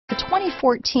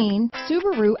2014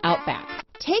 Subaru Outback.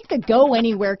 Take the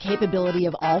go-anywhere capability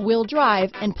of all-wheel drive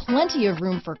and plenty of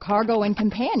room for cargo and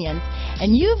companions,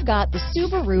 and you've got the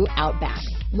Subaru Outback.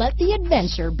 Let the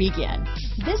adventure begin.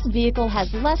 This vehicle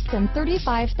has less than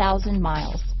 35,000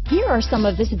 miles. Here are some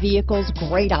of this vehicle's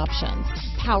great options: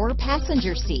 power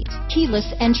passenger seat,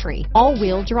 keyless entry,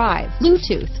 all-wheel drive,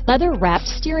 Bluetooth, leather-wrapped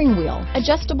steering wheel,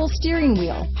 adjustable steering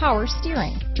wheel, power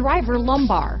steering, driver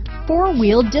lumbar,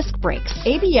 four-wheel disc brakes,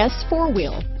 ABS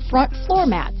four-wheel, front floor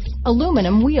mats,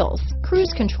 aluminum wheels,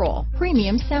 cruise control,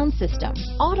 premium sound system,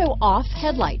 auto-off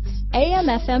headlights,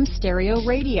 AM/FM stereo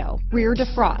radio, rear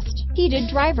defrost, heated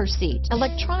driver's seat,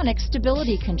 electronic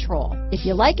stability control. If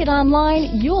you like it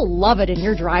online, you'll love it in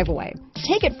your driveway.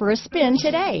 Take it for a spin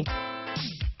today.